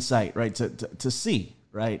magnificent sight, right? To see,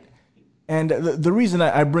 right? And the reason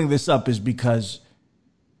I bring this up is because,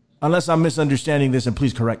 unless I'm misunderstanding this, and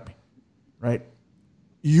please correct me, right?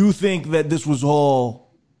 You think that this was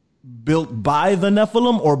all built by the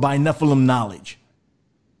Nephilim or by Nephilim knowledge?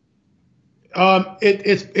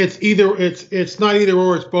 It's not either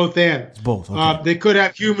or, it's both and. It's both. Okay. They could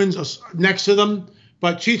have humans next to them,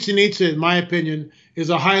 but Chichen Itza, in my opinion, is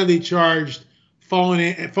a highly charged fallen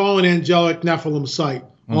angelic Nephilim site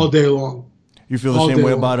all day long. You feel the same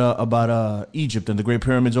way about Egypt and the Great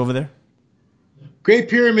Pyramids over there? Great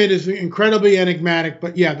Pyramid is incredibly enigmatic,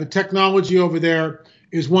 but yeah, the technology over there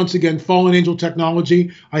is once again fallen angel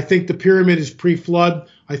technology. I think the pyramid is pre-flood.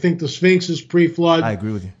 I think the Sphinx is pre-flood. I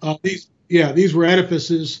agree with you. These were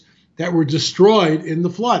edifices that were destroyed in the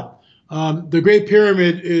flood. The Great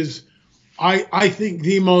Pyramid is, I think,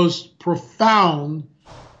 the most profound,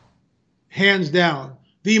 hands down,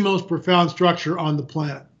 the most profound structure on the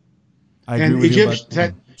planet. I agree with you.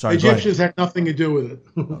 Egyptians had nothing to do with it.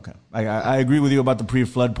 Okay. I agree with you about the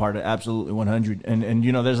pre-flood part. Absolutely 100. And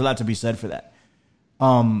you know, there's a lot to be said for that.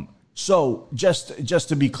 So just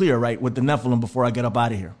to be clear, right, with the Nephilim before I get up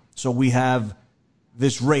out of here. So we have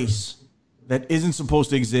this race that isn't supposed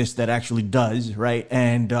to exist that actually does, right?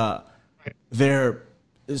 And they're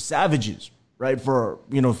savages, right? For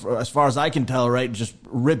as far as I can tell, right, just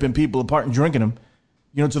ripping people apart and drinking them,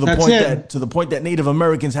 to the point that Native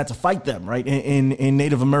Americans had to fight them, right? In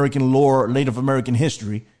Native American lore, Native American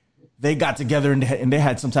history, they got together and they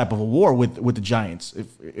had some type of a war with the giants.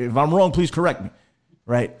 If I'm wrong, please correct me,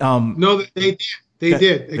 right? No, they did. They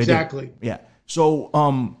did exactly. Yeah.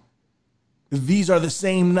 So these are the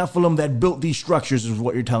same Nephilim that built these structures, is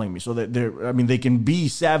what you're telling me. So that they can be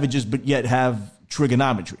savages, but yet have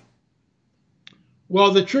trigonometry.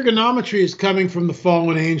 Well, the trigonometry is coming from the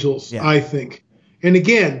fallen angels, yeah. I think. And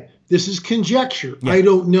again, This is conjecture. Yeah. I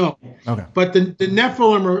don't know. Okay. But the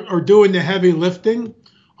Nephilim are doing the heavy lifting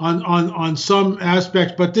on some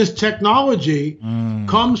aspects. But this technology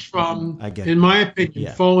comes from, in my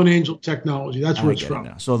opinion, fallen angel technology. That's where it's from.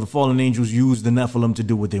 Now. So the fallen angels use the Nephilim to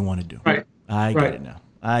do what they want to do. Right. I get it now.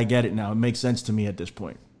 I get it now. It makes sense to me at this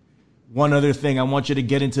point. One other thing, I want you to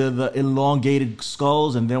get into the elongated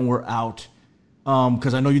skulls, and then we're out.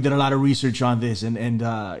 Because I know you did a lot of research on this, and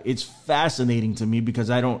it's fascinating to me because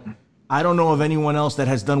I don't know of anyone else that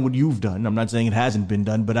has done what you've done. I'm not saying it hasn't been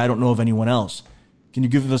done, but I don't know of anyone else. Can you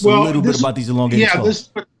give us a little bit about these elongated skulls?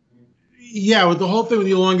 With the whole thing with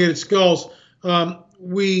the elongated skulls,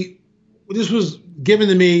 this was given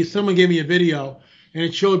to me. Someone gave me a video, and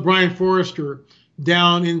it showed Brian Forrester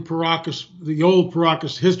down in Paracas, the old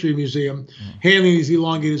Paracas History Museum, handling these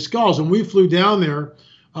elongated skulls. And we flew down there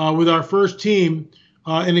with our first team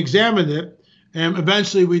and examined it. And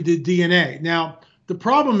eventually we did DNA. Now, the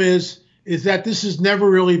problem is that this has never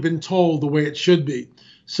really been told the way it should be.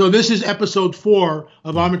 So this is episode 4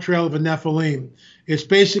 of On the Trail of a Nephilim. It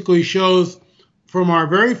basically shows from our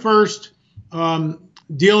very first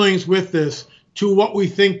dealings with this to what we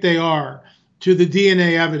think they are, to the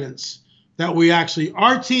DNA evidence that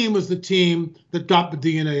our team was the team that got the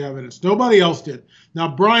DNA evidence. Nobody else did. Now,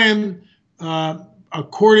 Brian,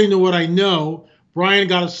 according to what I know, Brian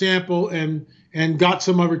got a sample and got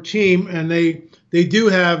some other team, and they do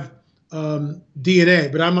have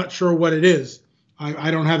DNA, but I'm not sure what it is. I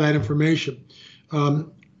don't have that information.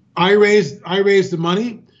 I raised the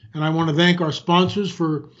money, and I want to thank our sponsors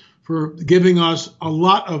for giving us a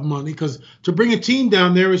lot of money, because to bring a team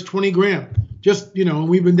down there is $20,000. Just, and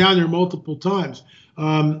we've been down there multiple times.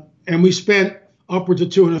 And we spent upwards of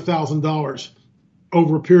 $200,000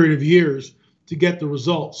 over a period of years to get the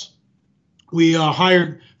results. We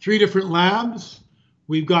hired 3 different labs.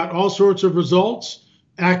 We've got all sorts of results.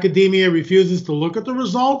 Academia refuses to look at the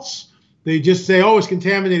results. They just say, oh, it's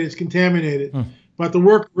contaminated, it's contaminated. But the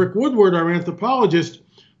work Rick Woodward, our anthropologist,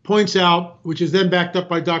 points out, which is then backed up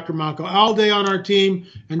by Dr. Malcolm Alday on our team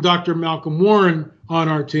and Dr. Malcolm Warren on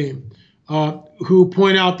our team, who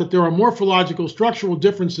point out that there are morphological structural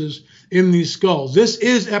differences in these skulls. This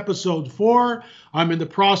is episode 4. I'm in the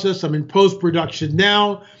process. I'm in post-production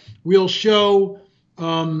now. We'll show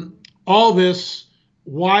all this,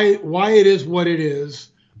 why it is what it is.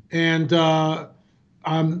 And I'm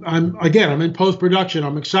in post-production.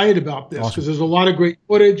 I'm excited about this because there's a lot of great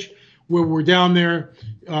footage where we're down there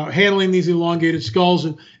handling these elongated skulls.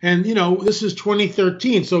 And this is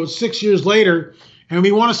 2013, so it's 6 years later. And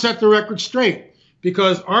we want to set the record straight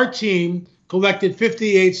because our team collected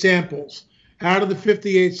 58 samples. Out of the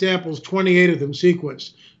 58 samples, 28 of them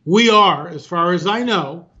sequenced. We are, as far as I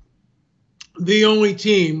know, the only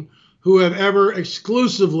team who have ever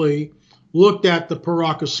exclusively looked at the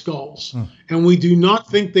Paracas skulls. And we do not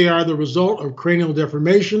think they are the result of cranial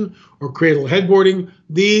deformation or cranial headboarding.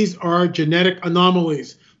 These are genetic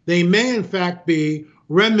anomalies. They may, in fact, be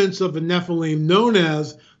remnants of a Nephilim known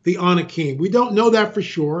as the Anakim. We don't know that for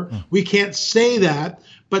sure. We can't say that,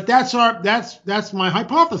 but that's my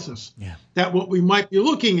hypothesis. That what we might be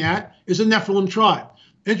looking at is a Nephilim tribe.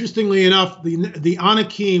 Interestingly enough, the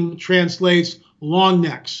Anakim translates long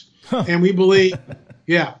necks, and we believe,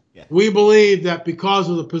 we believe that because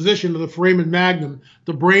of the position of the foramen magnum,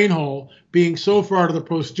 the brain hole being so far to the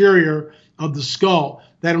posterior of the skull,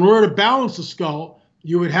 that in order to balance the skull,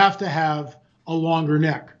 you would have to have a longer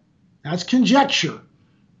neck. That's conjecture,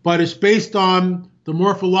 but it's based on the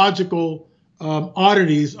morphological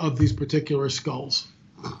oddities of these particular skulls.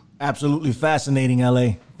 Absolutely fascinating,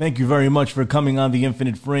 LA. Thank you very much for coming on the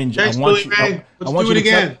Infinite Fringe. Thanks, Billy Ray. Let's do it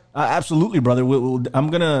again. Absolutely, brother.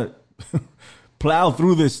 I'm going to plow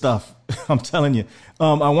through this stuff. I'm telling you.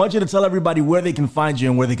 I want you to tell everybody where they can find you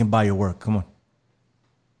and where they can buy your work. Come on.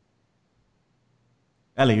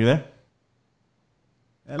 LA, you there?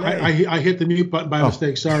 I hit the mute button by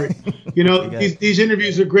mistake. Sorry. These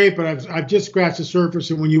interviews are great, but I've just scratched the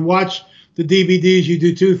surface. And when you watch the DVDs, you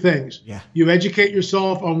do 2 things. You educate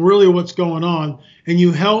yourself on really what's going on, and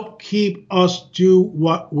you help keep us do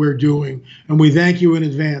what we're doing. And we thank you in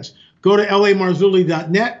advance. Go to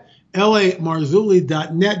lamarzulli.net,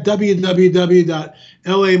 lamarzulli.net,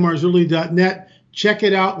 www.lamarzulli.net. Check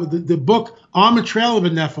it out. The book, On the Trail of a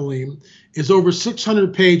Nephilim, is over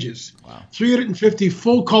 600 pages, 350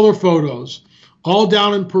 full-color photos, all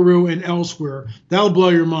down in Peru and elsewhere. That'll blow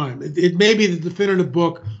your mind. It may be the definitive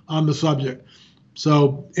book on the subject.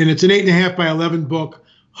 So, and it's an 8.5 by 11 book,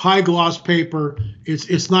 high gloss paper.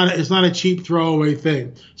 It's not a cheap throwaway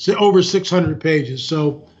thing. It's over 600 pages.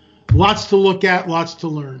 So, lots to look at, lots to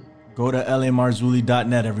learn. Go to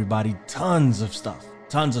lamarzulli.net, everybody. Tons of stuff.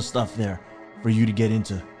 Tons of stuff there for you to get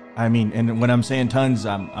into. I mean, and when I'm saying tons,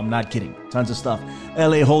 I'm not kidding. Tons of stuff.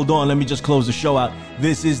 LA, hold on. Let me just close the show out.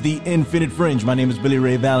 This is the Infinite Fringe. My name is Billy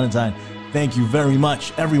Ray Valentine. Thank you very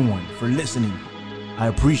much, everyone, for listening. I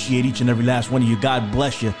appreciate each and every last one of you. God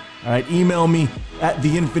bless you. All right, email me at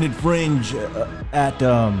theinfinitefringe at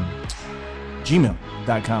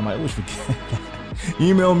gmail.com. I always forget that.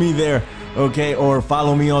 Email me there, okay? Or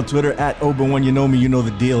follow me on Twitter at Oba. When you know me, you know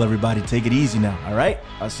the deal, everybody. Take it easy now, all right?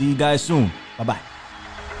 I'll see you guys soon. Bye-bye.